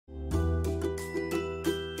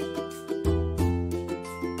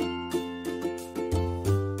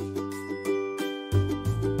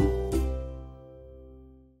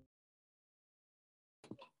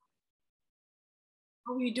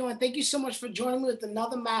How are you doing? Thank you so much for joining me with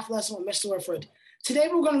another math lesson with Mr. Wilfred. Today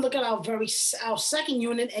we're going to look at our second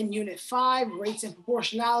unit and unit 5, rates and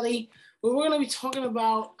proportionality, where we're going to be talking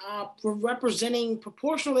about representing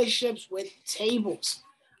proportional relationships with tables.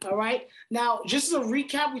 All right. Now, just as a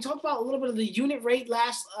recap, we talked about a little bit of the unit rate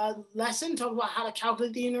last lesson, talked about how to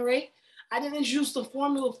calculate the unit rate. I didn't introduce the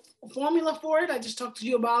formula for it. I just talked to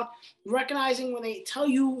you about recognizing when they tell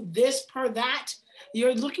you this per that,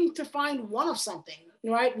 you're looking to find one of something,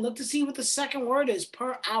 right? Look to see what the second word is.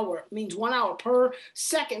 Per hour means 1 hour. Per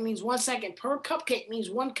second means 1 second. Per cupcake means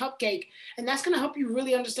 1 cupcake. And that's going to help you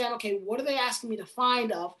really understand, okay, what are they asking me to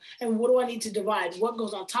find of, and what do I need to divide? What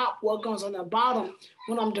goes on top? What goes on the bottom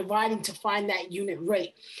when I'm dividing to find that unit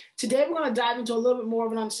rate? Today, we're going to dive into a little bit more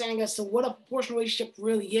of an understanding as to what a proportional relationship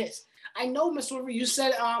really is. I know, Mr. Wilfred, you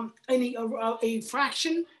said a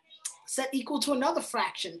fraction set equal to another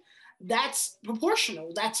fraction. That's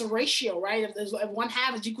proportional. That's a ratio, right? If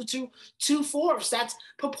 1/2 is equal to 2/4, that's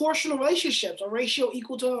proportional relationships, a ratio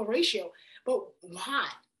equal to a ratio. But why?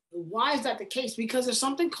 Why is that the case? Because there's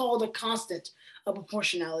something called a constant of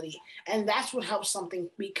proportionality, and that's what helps something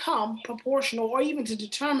become proportional, or even to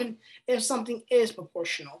determine if something is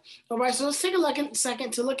proportional. All right, so let's take a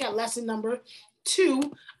second to look at lesson number 2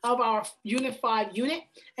 of our Unit 5 unit.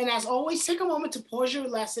 And as always, take a moment to pause your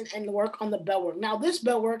lesson and work on the bell work. Now, this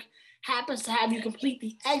bell work happens to have you complete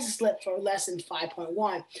the exit slip for lesson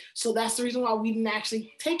 5.1. So that's the reason why we didn't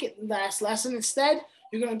actually take it last lesson. Instead,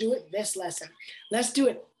 you're going to do it this lesson. Let's do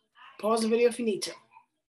it. Pause the video if you need to.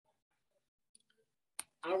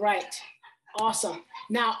 All right. Awesome.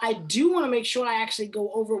 Now, I do want to make sure I actually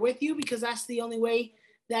go over with you, because that's the only way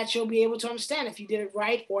that you'll be able to understand if you did it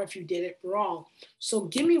right or if you did it wrong. So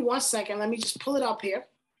give me 1 second. Let me just pull it up here.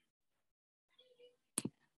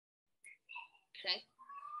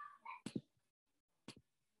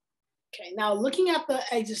 Okay, now looking at the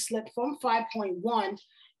exit slip from 5.1,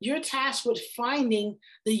 you're tasked with finding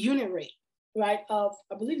the unit rate, right? I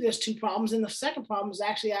believe there's 2 problems. And the second problem is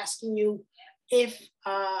actually asking you if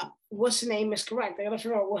what's the name is correct. I gotta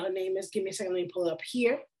figure out what her name is. Give me a second, let me pull it up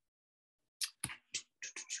here.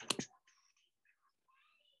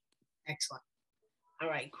 Excellent. All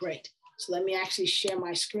right, great. So let me actually share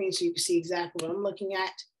my screen so you can see exactly what I'm looking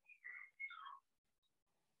at.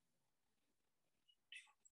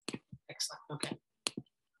 Excellent. Okay.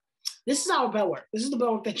 This is our bell work. This is the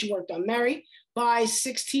bell work that you worked on. Mary buys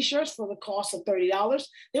 6 t-shirts for the cost of $30.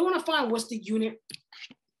 They want to find what's the unit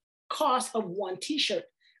cost of 1 t-shirt.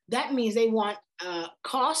 That means they want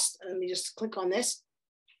cost. Let me just click on this.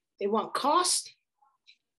 They want cost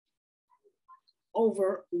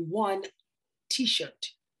over 1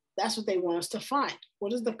 t-shirt. That's what they want us to find.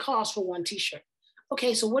 What is the cost for 1 t-shirt?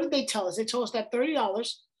 Okay, so what did they tell us? They told us that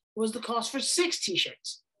 $30 was the cost for 6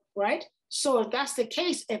 t-shirts, right? So if that's the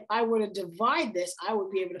case, if I were to divide this, I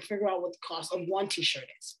would be able to figure out what the cost of 1 t-shirt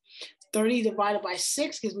is. 30 divided by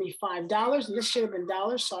 6 gives me $5. And this should have been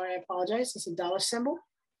dollars. Sorry, I apologize. It's a dollar symbol,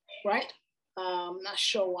 right? I'm not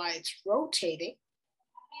sure why it's rotating.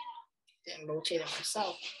 Didn't rotate it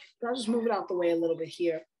myself. But I'll just move it out the way a little bit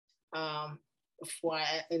here before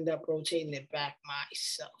I end up rotating it back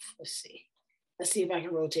myself. Let's see. Let's see if I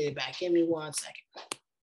can rotate it back. Give me 1 second.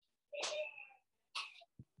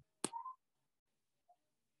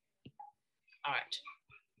 All right.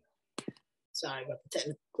 Sorry about the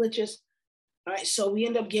technical glitches. All right, so we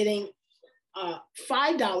end up getting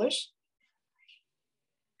 $5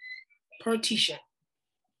 per t-shirt.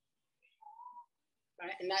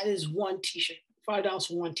 Right, and that is 1 t-shirt. $5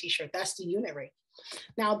 for 1 t-shirt. That's the unit rate.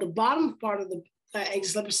 Now, the bottom part of the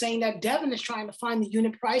exit slip is saying that Devin is trying to find the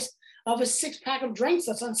unit price of a 6-pack of drinks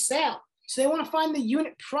that's on sale. So they want to find the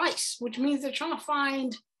unit price, which means they're trying to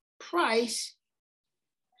find price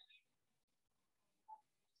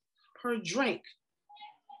per drink.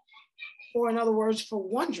 Or in other words, for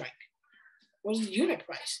 1 drink. What's the unit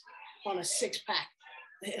price on a 6-pack?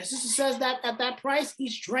 The assistant says that at that price,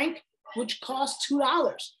 each drink, which costs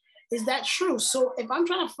 $2. Is that true? So if I'm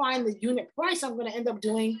trying to find the unit price, I'm going to end up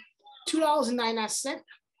doing $2.99. Let's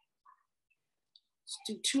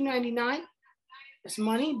do $2.99. That's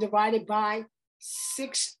money divided by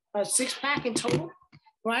 6-pack in total,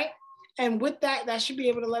 right? And with that, that should be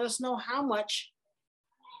able to let us know how much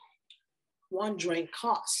 1 drink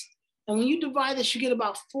costs. And when you divide this, you get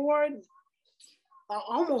about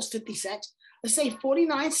almost 50 cents. Let's say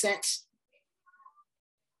 49 cents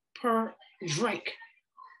per drink.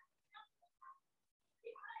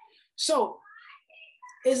 So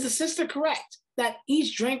is the sister correct that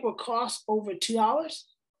each drink will cost over $2?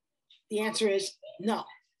 The answer is no.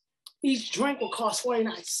 Each drink will cost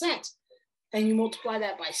 49 cents. and you multiply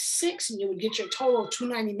that by 6, and you would get your total of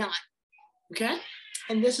 $2.99. Okay,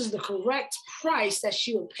 and this is the correct price that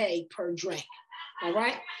she would pay per drink. All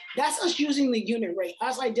right, that's us using the unit rate,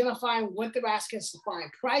 us identifying what they're asking us to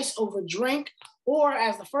find, price over drink, or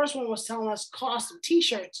as the first one was telling us, cost of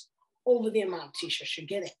t-shirts over the amount of t-shirts you're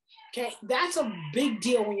getting. Okay, that's a big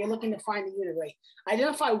deal when you're looking to find the unit rate.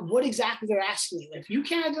 Identify what exactly they're asking you. If you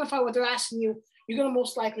can't identify what they're asking you, you're going to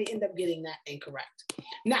most likely end up getting that incorrect.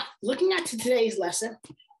 Now, looking at today's lesson,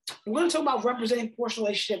 we're going to talk about representing proportional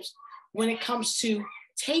relationships when it comes to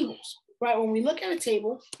tables, right? When we look at a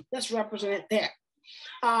table, let's represent it there.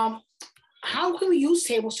 How can we use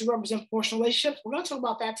tables to represent proportional relationships? We're going to talk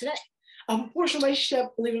about that today. A proportional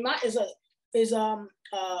relationship, believe it or not, is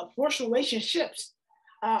proportional relationships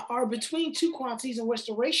are between two quantities in which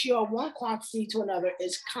the ratio of one quantity to another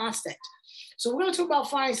is constant. So we're going to talk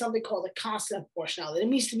about finding something called a constant proportionality. It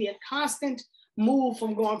means to be a constant move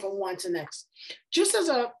from going from one to next. Just as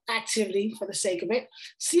an activity for the sake of it,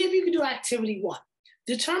 see if you can do activity 1.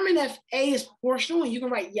 Determine if A is proportional, and you can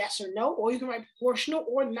write yes or no, or you can write proportional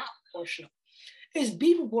or not proportional. Is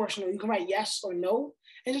B proportional? You can write yes or no,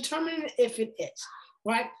 and determine if it is,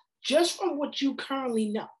 right? Just from what you currently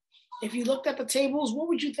know. If you looked at the tables, what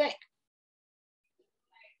would you think?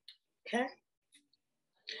 Okay.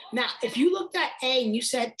 Now, if you looked at A and you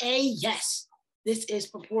said A, yes, this is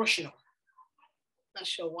proportional. Not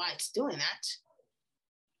sure why it's doing that.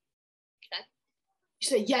 Okay. You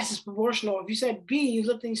said yes, it's proportional. If you said B, you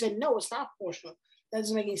looked and you said no, it's not proportional. That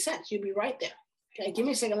doesn't make any sense. You'd be right there. Okay, give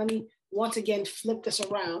me a second. Let me once again flip this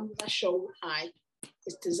around. I'm not sure why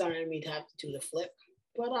it's designed me to have to do the flip,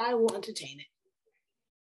 but I will entertain it.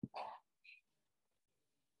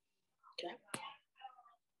 Okay.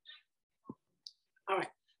 All right.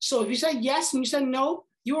 So if you said yes and you said no,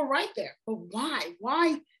 you were right there. But why?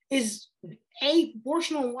 Why is A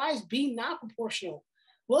proportional and why is B not proportional?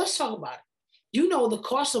 Well, let's talk about it. You know the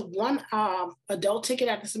cost of one adult ticket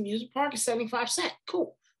at this amusement park is 75 cents.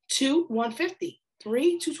 Cool. 2, 150.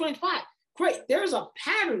 3, 225. Great. There's a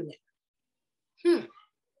pattern there.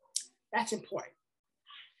 That's important.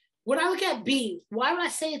 When I look at B, why would I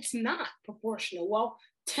say it's not proportional? Well,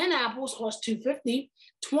 10 apples cost $2.50.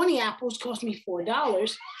 20 apples cost me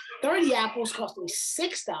 $4. 30 apples cost me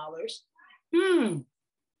 $6.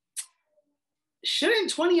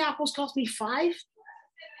 Shouldn't 20 apples cost me $5?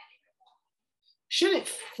 Shouldn't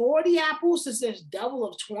 40 apples, since there's double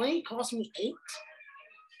of 20, cost me $8?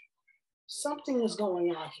 Something is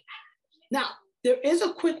going on here. Now, there is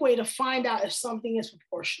a quick way to find out if something is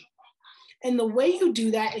proportional. And the way you do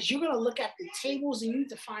that is you're going to look at the tables and you need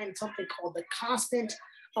to find something called the constant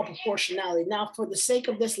of proportionality. Now, for the sake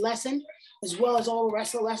of this lesson, as well as all the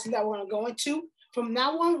rest of the lessons that we're going to go into, from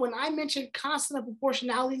now on, when I mention constant of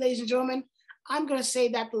proportionality, ladies and gentlemen, I'm going to say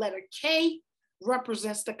that the letter K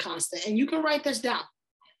represents the constant. And you can write this down.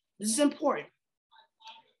 This is important.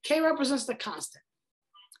 K represents the constant.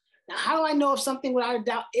 Now, how do I know if something without a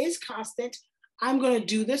doubt is constant? I'm going to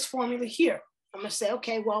do this formula here. I'm going to say,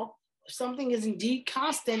 okay, well, if something is indeed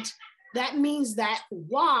constant, that means that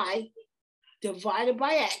Y divided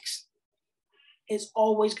by X is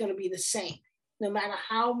always going to be the same, no matter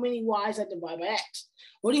how many Y's I divide by X.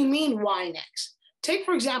 What do you mean Y and X? Take,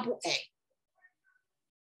 for example, A.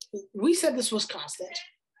 We said this was constant.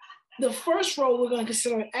 The first row we're going to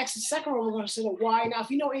consider X, the second row we're going to consider Y. Now, if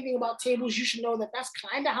you know anything about tables, you should know that that's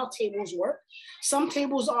kind of how tables work. Some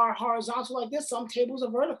tables are horizontal like this, some tables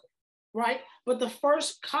are vertical, right? But the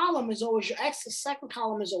first column is always your X, the second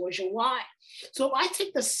column is always your Y. So if I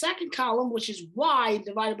take the second column, which is Y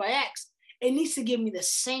divided by X, it needs to give me the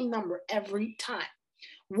same number every time.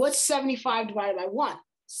 What's 75 divided by 1?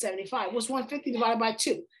 75. What's 150 divided by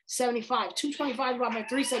 2? 75. 225 divided by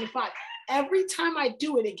 3, 75. Every time I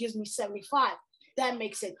do it, it gives me 75. That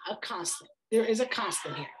makes it a constant. There is a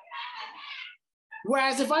constant here.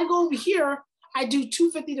 Whereas if I go over here, I do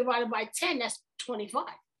 250 divided by 10, that's 25.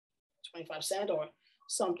 25 cents or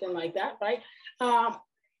something like that, right?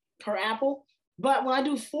 Per apple. But when I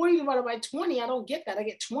do 40 divided by 20, I don't get that. I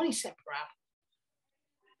get 20 cents per apple.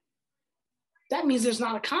 That means there's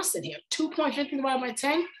not a constant here. 2.50 divided by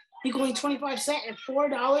 10 equaling 25 cents, and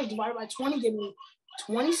 $4 divided by 20 give me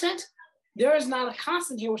 20 cents. There is not a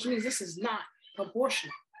constant here, which means this is not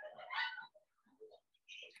proportional.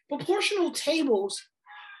 Proportional tables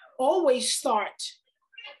always start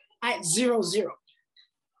at 0, 0.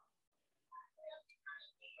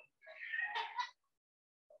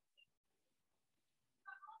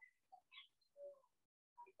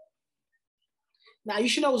 Now you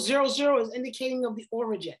should know 0, 0 is indicating of the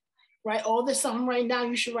origin, right? All this stuff I'm writing down,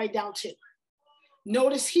 you should write down too.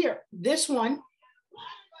 Notice here, this one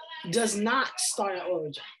does not start at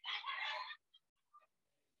origin.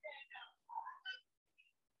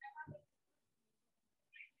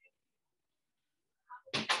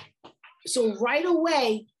 So right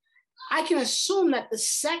away, I can assume that the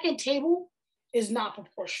second table is not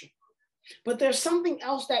proportional. But there's something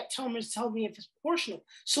else that tells me if it's proportional.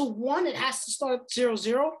 So one, it has to start at 0,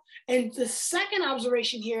 0. And the second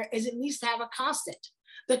observation here is it needs to have a constant.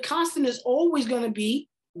 The constant is always going to be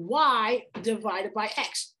y divided by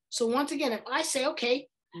x. So once again, if I say, okay,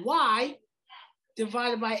 y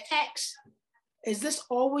divided by x, is this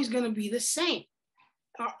always going to be the same?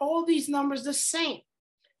 Are all these numbers the same?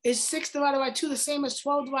 Is 6 divided by 2 the same as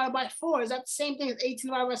 12 divided by 4? Is that the same thing as 18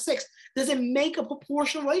 divided by 6? Does it make a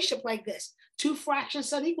proportional relationship like this? Two fractions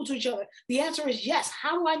set equal to each other? The answer is yes.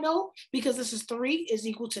 How do I know? Because this is 3 is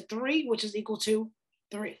equal to 3, which is equal to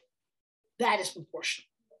 3. That is proportional.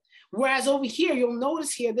 Whereas over here, you'll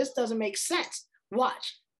notice here, this doesn't make sense.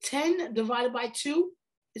 Watch. 10 divided by 2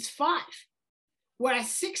 is 5. Whereas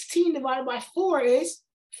 16 divided by 4 is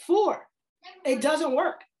 4. It doesn't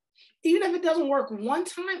work. Even if it doesn't work one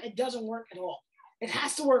time, it doesn't work at all. It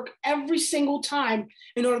has to work every single time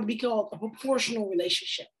in order to be called a proportional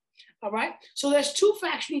relationship. All right. So there's two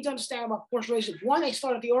facts you need to understand about proportional relationships. One, they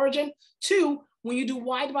start at the origin. Two, when you do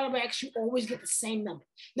y divided by x, you always get the same number.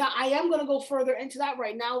 Now, I am going to go further into that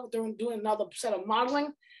right now. They're doing another set of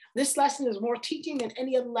modeling. This lesson is more teaching than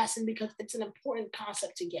any other lesson because it's an important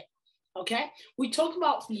concept to get. Okay. We talked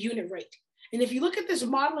about the unit rate. And if you look at this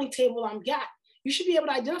modeling table I've got, you should be able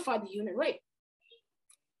to identify the unit rate.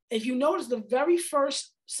 If you notice, the very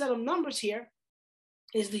first set of numbers here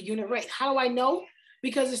is the unit rate. How do I know?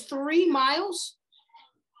 Because it's 3 miles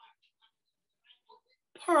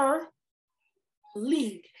per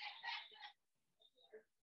league.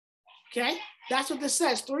 Okay, that's what this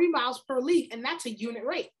says, 3 miles per league, and that's a unit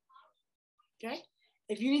rate. Okay,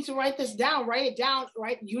 if you need to write this down, write it down,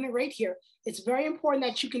 write unit rate here. It's very important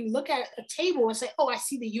that you can look at a table and say, oh, I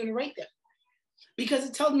see the unit rate there. Because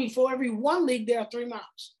it tells me for every 1 league, there are 3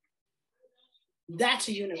 miles. That's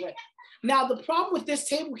a unit rate. Now, the problem with this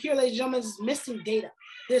table here, ladies and gentlemen, is missing data.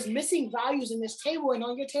 There's missing values in this table, and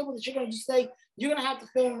on your table that you're going to just say, you're going to have to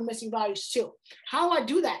fill in the missing values too. How do I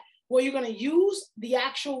do that? Well, you're going to use the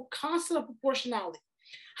actual constant of proportionality.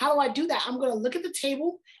 How do I do that? I'm going to look at the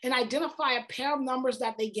table and identify a pair of numbers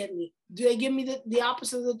that they give me. Do they give me the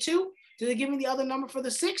opposite of the 2? Do they give me the other number for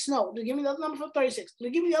the 6? No. Do they give me the other number for 36? Do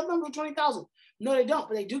they give me the other number for 20,000? No, they don't,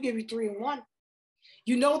 but they do give you 3 and 1.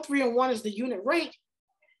 You know 3 and 1 is the unit rate.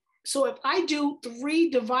 So if I do 3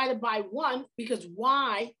 divided by 1, because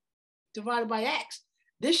y divided by x,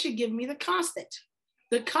 this should give me the constant.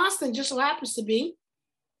 The constant just so happens to be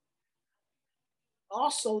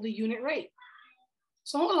also the unit rate.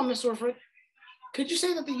 So hold on, Mr. Orford. Could you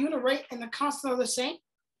say that the unit rate and the constant are the same?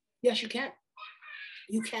 Yes, you can.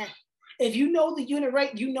 You can. If you know the unit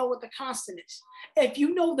rate, you know what the constant is. If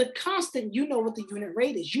you know the constant, you know what the unit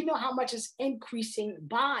rate is. You know how much it's increasing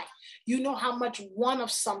by. You know how much one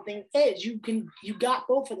of something is. You got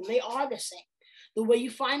both of them. They are the same. The way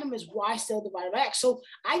you find them is y still divided by x. So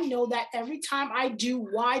I know that every time I do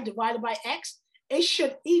y divided by x, it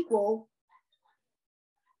should equal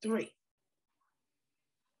 3.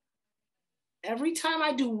 Every time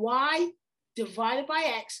I do y divided by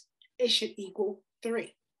x, it should equal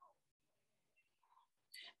 3.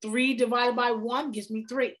 3 divided by 1 gives me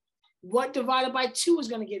 3. What divided by 2 is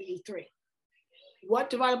going to give you 3? What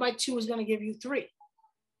divided by 2 is going to give you 3?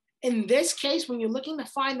 In this case, when you're looking to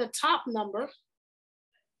find the top number,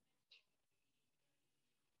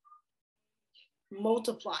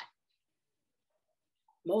 multiply.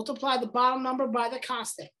 Multiply the bottom number by the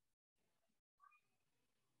constant.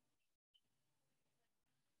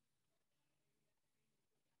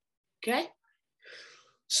 Okay?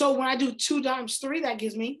 So when I do 2 times 3, that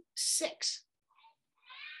gives me 6.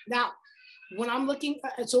 Now, when I'm looking,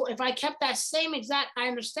 so if I kept that same exact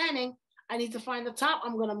understanding, I need to find the top.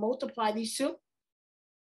 I'm going to multiply these two.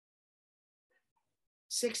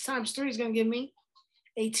 6 times 3 is going to give me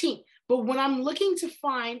 18. But when I'm looking to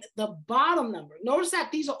find the bottom number, notice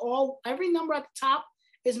that these are all, every number at the top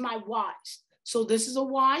is my y's. So this is a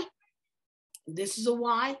y, this is a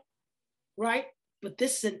y, right? But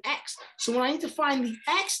this is an x. So when I need to find the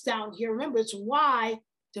x down here, remember it's y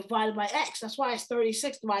divided by x. That's why it's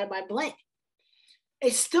 36 divided by blank.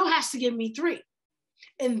 It still has to give me 3.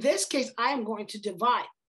 In this case, I am going to divide.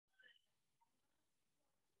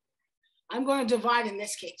 I'm going to divide in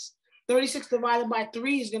this case. 36 divided by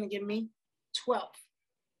 3 is going to give me 12.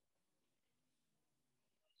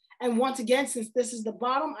 And once again, since this is the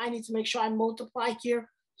bottom, I need to make sure I multiply here.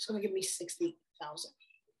 It's going to give me 60,000.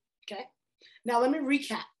 Okay. Now let me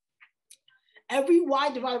recap. Every y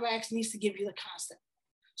divided by x needs to give you the constant.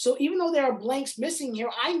 So even though there are blanks missing here,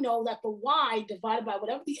 I know that the y divided by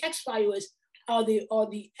whatever the x value is, or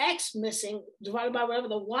the x missing divided by whatever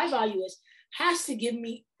the y value is, has to give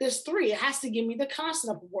me this 3. It has to give me the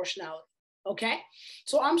constant of proportionality, okay?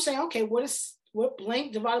 So I'm saying, okay, what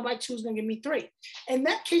blank divided by 2 is going to give me 3? In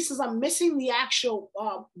that case, since I'm missing the actual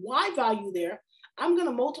y value there, I'm going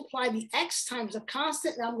to multiply the x times the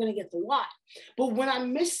constant, and I'm going to get the y. But when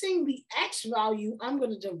I'm missing the x value, I'm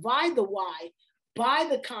going to divide the y by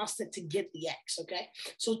the constant to get the x, okay?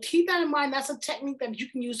 So keep that in mind. That's a technique that you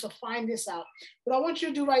can use to find this out. What I want you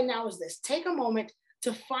to do right now is this. Take a moment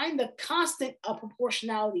to find the constant of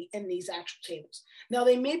proportionality in these actual tables. Now,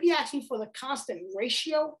 they may be asking for the constant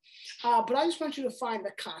ratio, but I just want you to find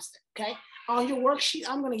the constant, okay? On your worksheet,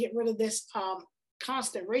 I'm going to get rid of this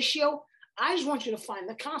constant ratio. I just want you to find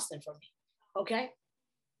the constant for me, okay?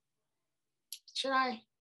 Should I?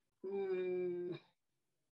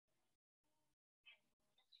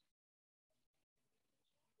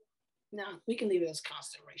 No, we can leave it as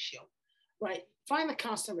constant ratio, right? Find the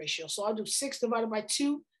constant ratio. So I'll do 6 divided by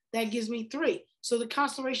 2. That gives me 3. So the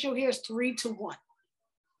constant ratio here is 3 to 1,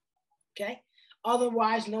 okay?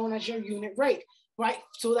 Otherwise known as your unit rate, right?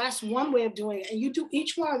 So that's one way of doing it. And you do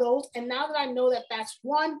each one of those. And now that I know that that's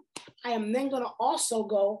 1, I am then going to also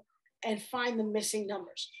go and find the missing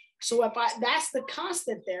numbers. So if that's the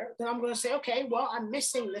constant there, then I'm going to say, okay, well, I'm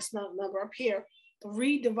missing this number up here.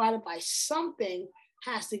 3 divided by something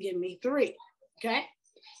has to give me 3, okay?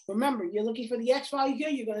 Remember, you're looking for the x value here,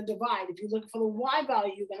 you're going to divide. If you're looking for the y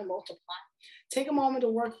value, you're going to multiply. Take a moment to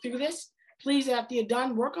work through this. Please, after you're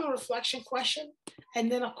done, work on a reflection question.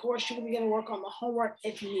 And then, of course, you're going to work on the homework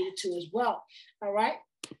if you needed to as well, all right?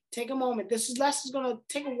 Take a moment. This lesson is going to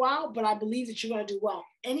take a while, but I believe that you're going to do well.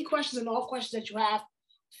 Any questions and all questions that you have,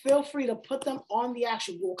 feel free to put them on the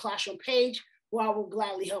actual Google Classroom page, where I will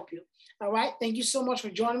gladly help you. All right. Thank you so much for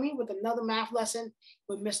joining me with another math lesson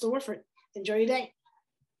with Mr. Woodford. Enjoy your day.